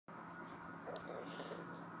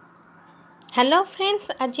Hello friends,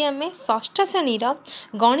 आज आम षष्ठ श्रेणी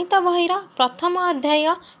गणित बहीर प्रथम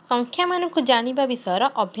अध्याय संख्या मानक जानिबा विषय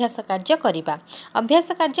अभ्यास कार्य करिबा।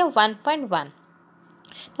 अभ्यास कार्य 1.1।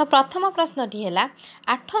 तो प्रथम प्रश्नटी है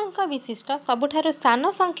 8 अंक विशिष्ट सबुठारु सान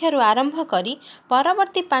संख्यारु आरंभ करी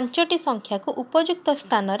परवर्ती 5टी संख्या को उपयुक्त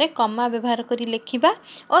स्थान रे कमा व्यवहार करी लिखिबा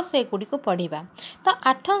और से गुडी को पढ़िबा। तो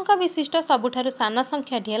 8 अंक विशिष्ट सबुठारु सान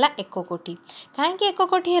संख्याटी है 1 कोटी। काहेकि 1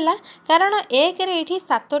 कोटी है कारण 1 रे एठी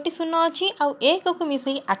 7टी शून्य अच्छी आउ 1 को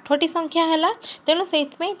मिसई 8टी संख्या है, तेणु से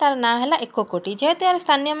तार ना है 1 कोटी। जेहेतु यार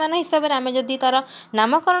स्थानीय मान हिसाब से आम जदि तार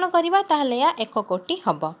नामकरण करवा ताहले या 1 कोटी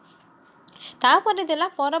हम। तापर देला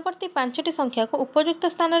परवर्ती 5टी संख्या को उपयुक्त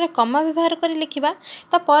स्थान रे कमा व्यवहार करी लिखिबा।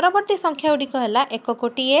 तो परवर्ती संख्या गुड़िक है 1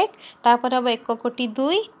 कोटी 1, तापर हम 1 कोटी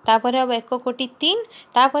 2, तापर हम 1 कोटी 3,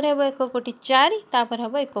 तापर हम 1 कोटी 4, तापर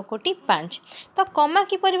हम 1 कोटी 5। तो कमा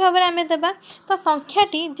किपरि भाव में आमे देबा। तो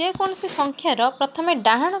संख्याटी जे कौन सी संख्यार प्रथमे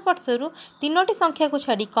डाहाण पक्षरु 3टी संख्या को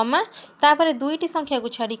छाड़ी कमा, तापर 2टी संख्या को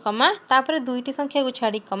छाड़ी कमा, तापर 2टी संख्या को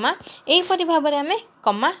छाड़ी कमा, एहिपरि भाव में आमे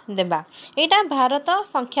कमा देबा। एटा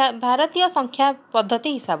भारतीय संख्या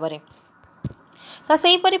पद्धति हिसाब से। तो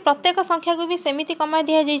सेहीपरि प्रत्येक संख्या को भी सेमिति कमा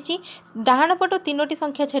दिया जाइछि। डाहाण पटु 3टी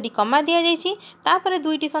संख्या छाड़ी कमा दिया जाइछि, तापर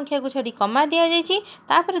 2टी संख्या को छाड़ी कमा दिया जाइछि,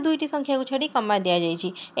 तापर 2टी संख्या को छाड़ी कमा दिया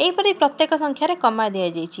जाइछि। एहिपरि प्रत्येक संख्या रे कमा दिया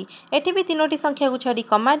जाइछि। एठी भी 3टी संख्या को छाड़ी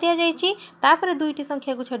कमा दिया जाइछि, तापर 2टी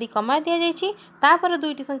संख्या को छाड़ी कमा दिया जाइछि, तापर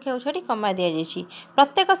 2टी संख्या को छाड़ी कमा दिया जाइछि।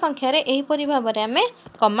 प्रत्येक संख्या रे एहिपरि भाव में आमे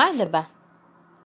कमा देबा।